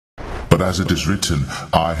But as it is written,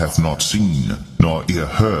 eye hath not seen, nor ear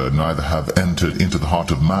heard, neither have entered into the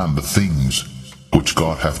heart of man the things which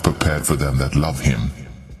God hath prepared for them that love him.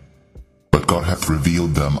 But God hath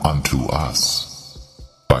revealed them unto us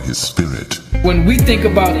by his Spirit. When we think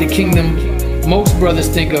about the kingdom, most brothers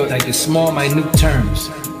think of like the small, minute terms.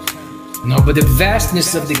 No, but the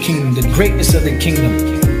vastness of the kingdom, the greatness of the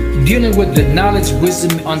kingdom, dealing with the knowledge,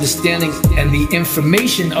 wisdom, understanding, and the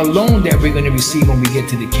information alone that we're going to receive when we get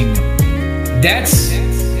to the kingdom. That's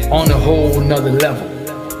on a whole nother level.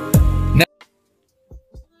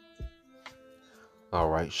 All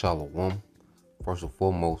right, Shalom. First and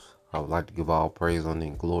foremost, I would like to give all praise, honor,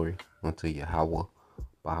 and glory unto Yahweh,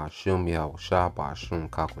 Bahashem Yahweh Shah, Bahashem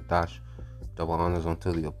Kakwadash. Double honors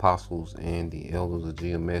unto the apostles and the elders of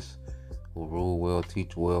GMS who rule well,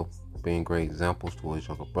 teach well, being great examples to his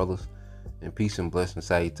younger brothers. And peace and blessing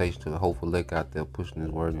salutation to the hopeful elect out there pushing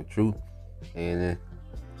his word and truth. And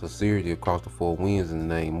sincerity across the four winds in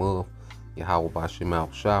the name of Yahweh Bahashem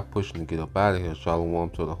Yahweh Shah, pushing to get up out of here. Shalom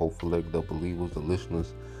to the hopeful elect, the believers, the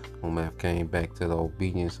listeners whom have came back to the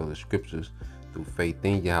obedience of the scriptures through faith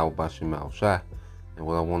in Yahweh Bahashem Yahweh Shah. And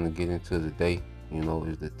what I want to get into today,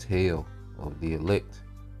 is the tale of the elect.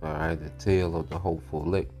 All right, the tale of the hopeful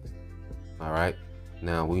elect. All right,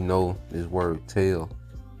 now we know this word tale.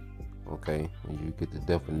 Okay, and you get the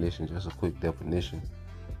definition, just a quick definition.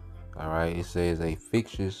 All right, it says a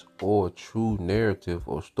fictitious or true narrative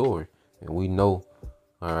or story. And we know,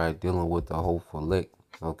 all right, dealing with the hopeful elect,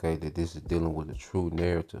 okay, that this is dealing with a true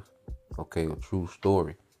narrative, okay, a true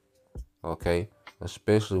story, okay,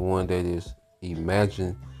 especially one that is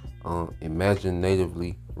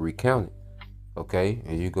imaginatively recounted, okay.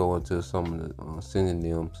 And you go into some of the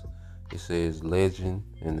synonyms. It says legend,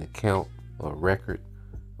 an account, or record,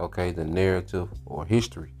 okay, the narrative or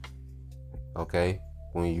history, okay,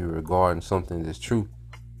 when you're regarding something that's true,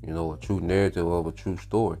 a true narrative of a true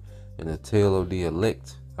story. And the tale of the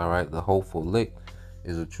elect, all right, the hopeful elect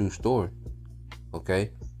is a true story,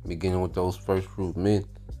 okay, beginning with those first fruit men,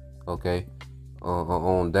 okay,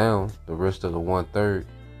 on down, the rest of the 1/3,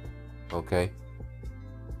 okay,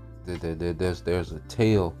 there's a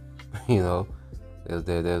tale,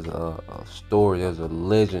 there's a story, there's a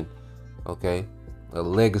legend, okay, a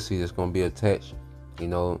legacy that's going to be attached,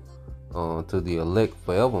 to the elect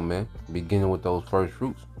forever, man, beginning with those first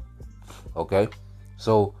fruits, okay.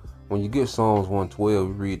 So when you get Psalms 112,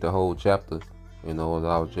 you read the whole chapter, as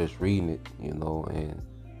I was just reading it, and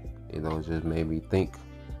it just made me think,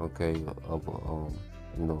 okay, of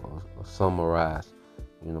a summarized,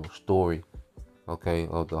 story, okay,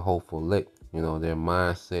 of the hopeful elect, their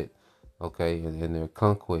mindset, okay, and their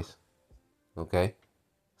conquest, okay.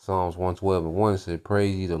 Psalms 112:1 said,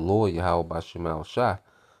 "Praise ye the Lord, Yahweh Bahashem Yahweh Shah.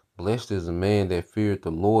 Blessed is the man that feareth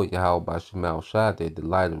the Lord, Yahweh Bahashem Yahweh Shah, that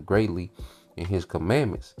delighteth greatly in his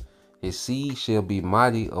commandments. His seed shall be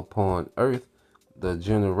mighty upon earth. The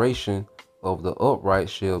generation of the upright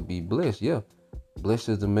shall be blessed." Yeah. Blessed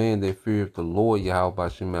is the man that feareth the Lord, Yahweh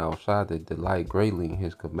Bahashem Yahweh Shah, that delight greatly in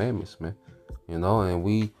his commandments, man. And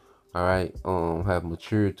we, all right, have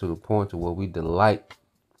matured to the point to where we delight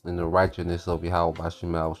in the righteousness of Yahweh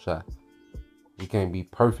Bahashem Yahweh Shah. We can't be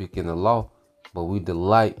perfect in the law, but we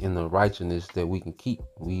delight in the righteousness that we can keep.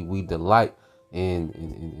 We delight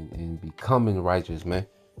in becoming righteous, man,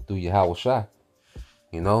 through Yahweh Shah.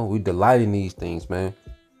 We delight in these things, man.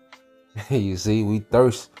 You see, we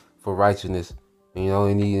thirst for righteousness,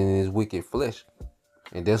 in his wicked flesh.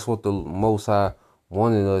 And that's what the Most High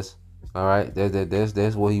wanted us, all right?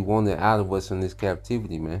 That's what he wanted out of us in this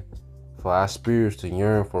captivity, man. For our spirits to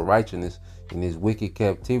yearn for righteousness in this wicked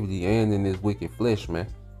captivity and in this wicked flesh, man.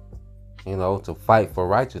 To fight for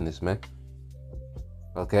righteousness, man.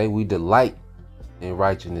 Okay, we delight in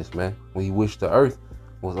righteousness, man. We wish the earth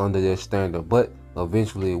was under their standard, but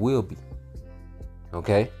eventually it will be.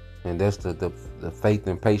 Okay, and that's the faith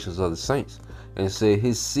and patience of the saints. And it said,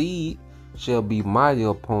 his seed shall be mighty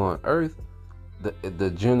upon earth.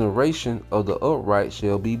 The generation of the upright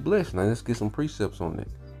shall be blessed. Now let's get some precepts on that.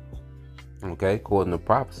 Okay, according to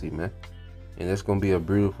prophecy, man. And it's going to be a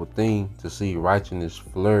beautiful thing to see righteousness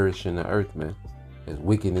flourish in the earth, man. As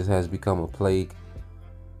wickedness has become a plague,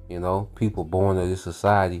 people born of this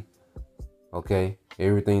society, okay,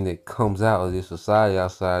 everything that comes out of this society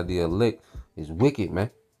outside the elect is wicked, man.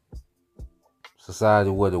 Society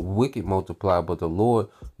where the wicked multiply, but the Lord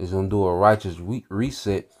is going to do a righteous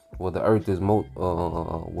reset where the earth is,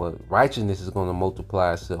 where righteousness is going to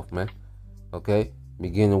multiply itself, man. Okay,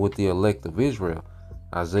 beginning with the elect of Israel.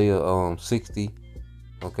 Isaiah 60,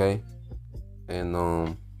 okay,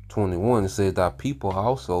 and 21, it says, "Thy people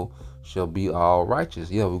also shall be all righteous."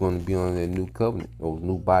 Yeah, we're going to be on that new covenant, those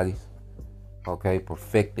new bodies, Okay,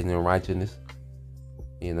 perfecting in righteousness.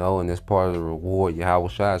 You know, and that's part of the reward Yahweh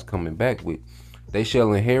Shai is coming back with. They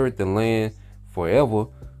shall inherit the land forever,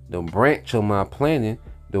 the branch of my planting,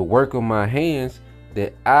 the work of my hands,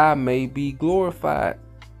 that I may be glorified.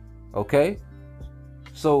 Okay?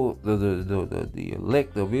 So the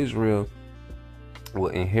elect of Israel will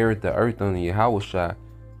inherit the earth under Yahweh Shai,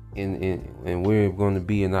 and we're going to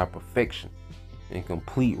be in our perfection, in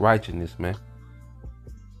complete righteousness, man.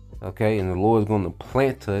 Okay? And the Lord is going to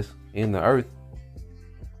plant us in the earth.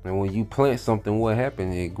 And when you plant something, what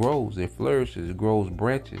happens? It grows, it flourishes, it grows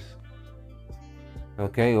branches.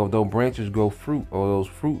 Okay, although branches grow fruit, or those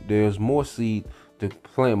fruit, there's more seed to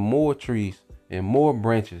plant more trees and more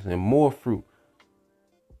branches and more fruit.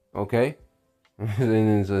 Okay,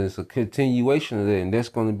 and it's a continuation of that, and that's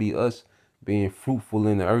going to be us being fruitful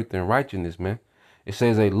in the earth and righteousness, man. It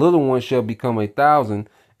says a little one shall become 1,000,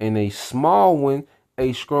 and a small one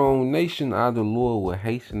a strong nation. Our the Lord will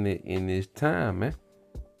hasten it in this time, man.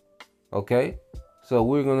 Okay, so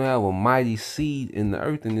we're going to have a mighty seed in the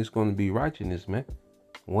earth, and it's going to be righteousness, man.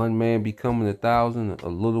 One man becoming 1,000, a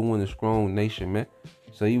little one a strong nation, man.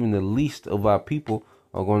 So even the least of our people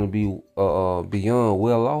are going to be beyond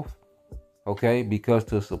well off, okay, because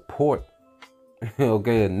to support,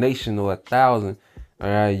 okay, a nation of 1,000, all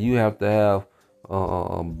right, you have to have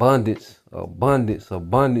abundance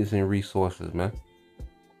in resources, man.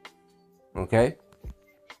 Okay.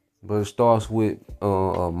 But it starts with a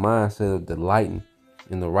mindset of delighting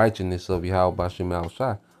in the righteousness of Yahweh Bashim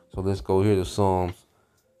Al-Shai. So let's go here to Psalms,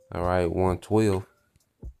 all right, 112.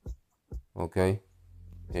 Okay.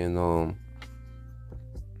 And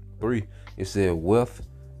 3, it said, wealth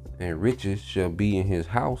and riches shall be in his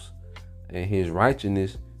house, and his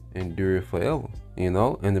righteousness endureth forever. You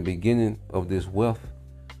know, and the beginning of this wealth,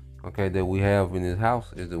 okay, that we have in his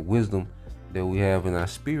house is the wisdom that we have in our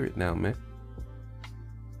spirit now, man.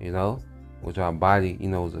 You know, which our body, you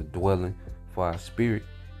know, is a dwelling for our spirit.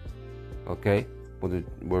 Okay, but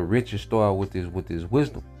where riches start with this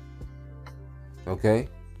wisdom. Okay,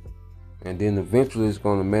 and then eventually it's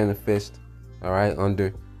going to manifest, all right,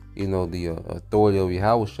 under, you know, the authority of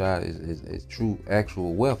Yahweh Shai is true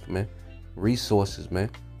actual wealth, man, resources, man,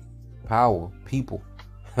 power, people,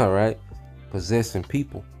 all right, possessing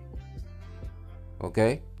people.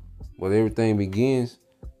 Okay, but everything begins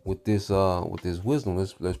with this wisdom.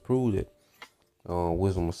 Let's prove it.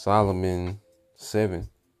 Wisdom of Solomon 7.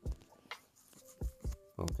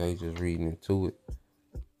 Okay, just reading into it.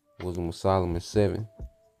 Wisdom of Solomon 7.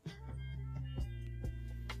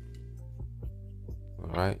 All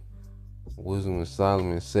right, Wisdom of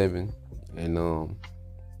Solomon 7, and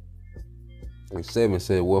 7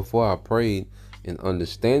 said, wherefore I prayed, and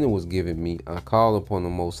understanding was given me. I called upon the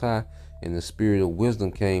Most High, and the spirit of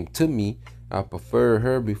wisdom came to me. I prefer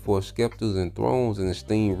her before scepters and thrones, and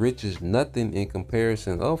esteem riches nothing in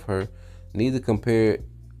comparison of her. Neither compare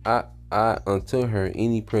I unto her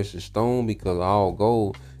any precious stone, because all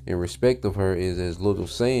gold in respect of her is as little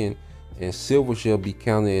sand, and silver shall be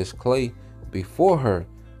counted as clay before her.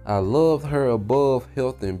 I loved her above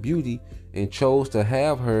health and beauty, and chose to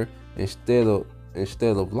have her instead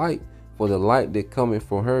of light, for the light that cometh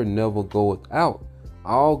from her never goeth out.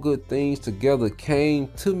 All good things together came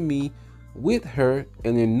to me with her,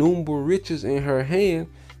 and innumerable riches in her hand,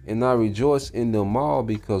 and I rejoice in them all,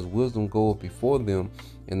 because wisdom goeth before them,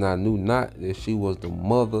 and I knew not that she was the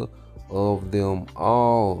mother of them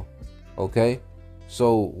all. Okay,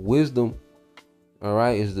 so wisdom, all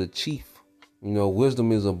right, is the chief. You know,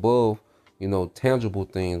 wisdom is above, you know, tangible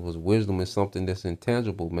things, but wisdom is something that's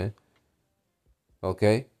intangible, man.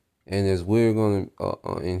 Okay, and as we're going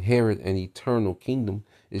to inherit an eternal kingdom,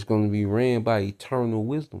 it's going to be ran by eternal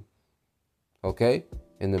wisdom. Okay,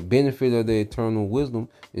 and the benefit of the eternal wisdom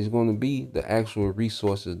is going to be the actual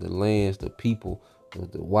resources, the lands, the people,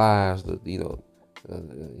 the wives, the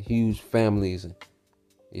huge families, and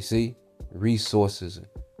you see, resources, and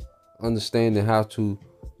understanding how to,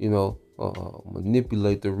 you know,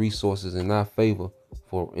 manipulate the resources in our favor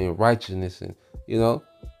in righteousness, and you know,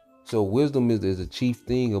 so wisdom is a chief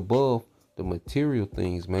thing above the material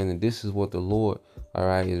things, man. And this is what the Lord, all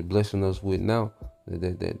right, is blessing us with now.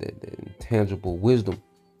 That intangible wisdom,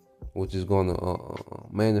 which is going to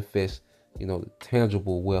manifest, you know, the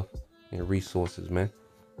tangible wealth and resources, man.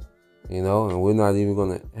 You know, and we're not even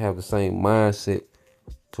going to have the same mindset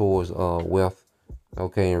towards wealth,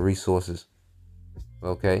 okay, and resources,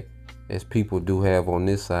 okay, as people do have on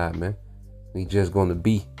this side, man. We're just going to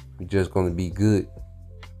be good,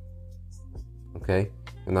 okay.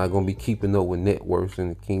 We're not going to be keeping up with net worths in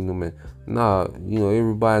the kingdom, and you know,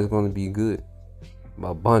 everybody's going to be good.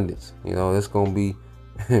 Abundance, you know, it's gonna be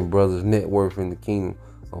Brothers' net worth in the kingdom,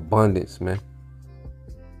 abundance, man.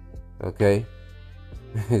 Okay,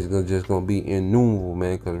 it's just gonna be innumerable,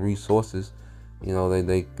 man, because resources, you know,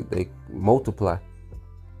 they multiply.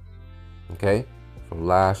 Okay, from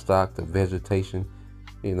livestock to vegetation,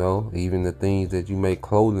 you know, even the things that you make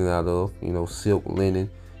clothing out of, you know, silk, linen,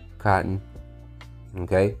 cotton.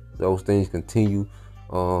 Okay, those things continue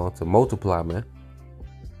to multiply, man.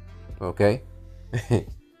 Okay,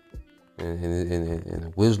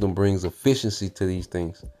 and wisdom brings efficiency to these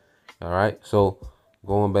things. All right, so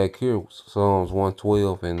going back here, Psalms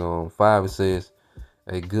 112 and 5, it says,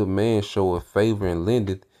 "A good man showeth favor and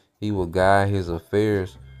lendeth; he will guide his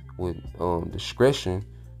affairs with discretion.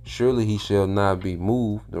 Surely he shall not be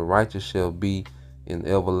moved; the righteous shall be in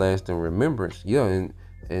everlasting remembrance." Yeah, and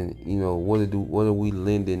you know, what are we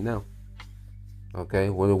lending now? Okay,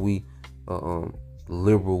 what are we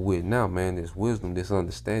liberal with now, man? This wisdom, this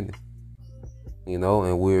understanding. You know,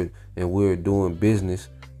 and we're doing business,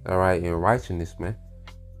 all right, in righteousness, man.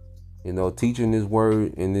 You know, teaching this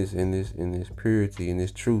word in this purity, in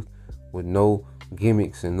this truth, with no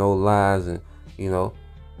gimmicks and no lies and, you know,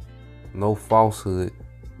 no falsehood.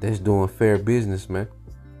 That's doing fair business, man.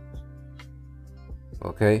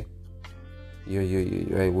 Okay,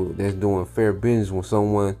 that's doing fair business when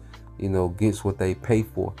someone, you know, gets what they pay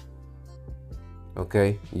for.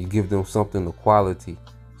 Okay, you give them something of quality,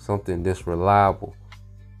 something that's reliable.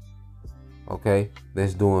 Okay,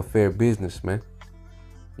 that's doing fair business, man.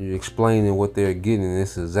 You're explaining what they're getting, and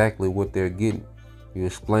it's exactly what they're getting. You're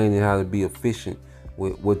explaining how to be efficient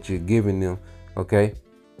with what you're giving them. Okay,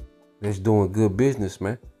 that's doing good business,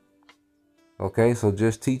 man. Okay, so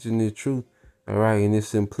just teaching the truth, all right, in its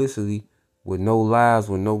simplicity, with no lies,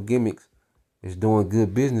 with no gimmicks, is doing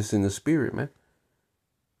good business in the spirit, man.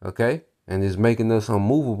 Okay, and it's making us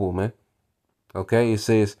unmovable, man. Okay, it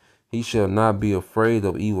says, "He shall not be afraid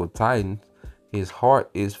of evil tidings. His heart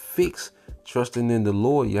is fixed, trusting in the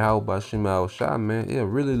Lord, Yahweh Bashim Al Shah," man. Yeah,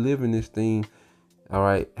 really living this thing, all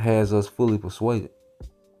right, has us fully persuaded.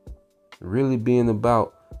 Really being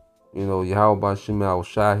about, you know, Yahweh Bashim Al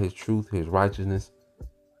Shah, his truth, his righteousness.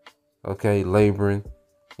 Okay, laboring,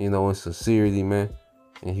 you know, in sincerity, man,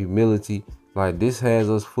 and humility. Like, this has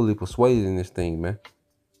us fully persuaded in this thing, man.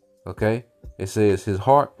 Okay, it says, "His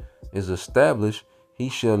heart is established. He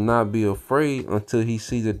shall not be afraid until he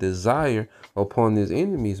see the desire upon his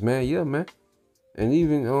enemies," man. Yeah, man. And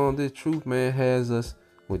even on this truth, man, has us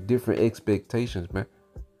with different expectations, man.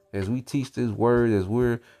 As we teach this word, as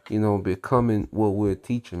we're, you know, becoming what we're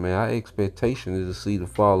teaching, man, our expectation is to see the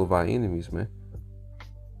fall of our enemies, man.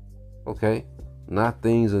 Okay, not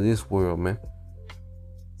things of this world, man.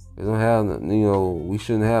 We don't have, you know, we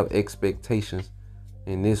shouldn't have expectations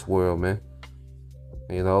in this world, man.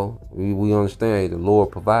 You know, we understand the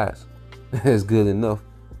Lord provides. It's good enough.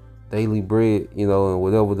 Daily bread, you know, and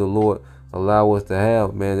whatever the Lord allow us to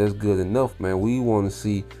have, man, that's good enough, man. We want to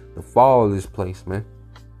see the fall of this place, man.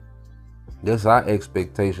 That's our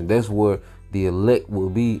expectation. That's where the elect will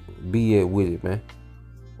be at with it, man.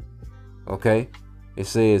 Okay, it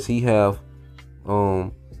says, "He have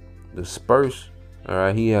dispersed, all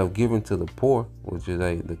right, he have given to the poor," which is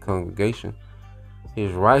the congregation.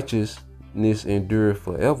 "His righteousness endureth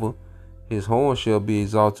forever. His horn shall be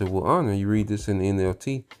exalted with honor." You read this in the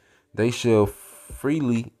NLT. "They shall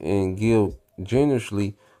freely and give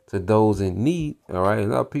generously to those in need." All right,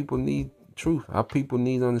 and our people need truth. Our people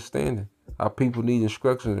need understanding. Our people need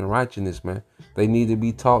instruction and righteousness, man. They need to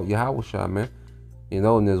be taught Yahweh Shah, man. You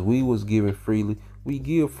know, and as we was giving freely, we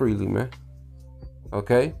give freely, man.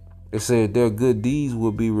 Okay, it said, "Their good deeds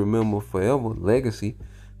will be remembered forever." Legacy.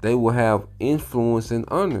 "They will have influence and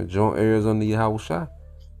honor." Joint heirs under Yahweh Shah.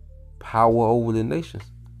 Power over the nations.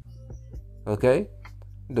 Okay,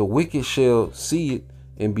 "The wicked shall see it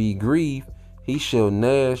and be grieved. He shall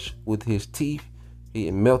gnash with his teeth. He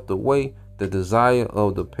melt away. The desire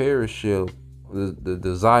of the perish shall, the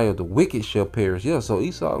desire of the wicked shall perish." Yeah, so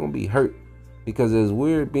Esau gonna be hurt, because as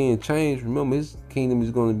we're being changed, remember, his kingdom is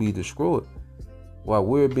going to be destroyed. While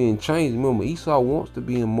we're being changed, remember, Esau wants to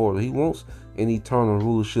be immortal. He wants an eternal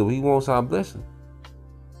rulership. He wants our blessing.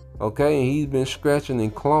 Okay, and he's been scratching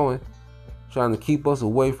and clawing, trying to keep us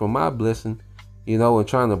away from our blessing, you know, and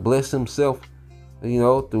trying to bless himself, you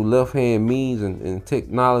know, through left hand means and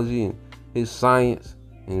technology and his science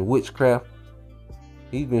and witchcraft.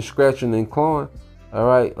 He's been scratching and clawing, all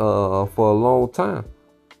right, for a long time.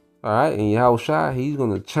 All right, and Yahweh Shai, he's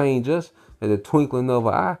gonna change us at the twinkling of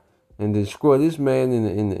an eye and destroy this man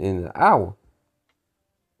in an hour.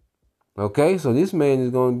 Okay, so this man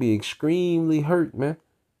is gonna be extremely hurt, man.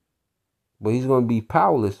 But he's gonna be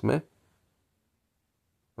powerless, man.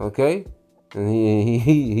 Okay, And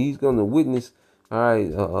he's gonna witness, all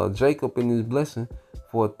right, Jacob in his blessing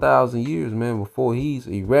for 1,000 years, man, before he's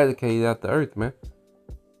eradicated out the earth, man.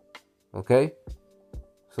 Okay?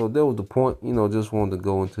 So that was the point, just wanted to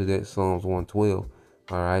go into that Psalms 112,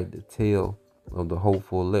 all right, the tale of the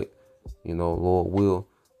hopeful elect. Lord will,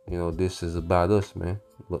 this is about us, man.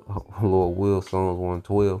 Lord will, Psalms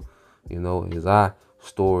 112, is our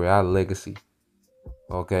story, our legacy,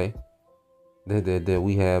 okay, that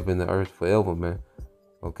we have in the earth forever, man,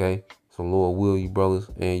 okay? So Lord will, you brothers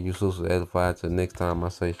and you sisters edified. Till next time, I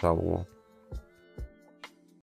say shalom.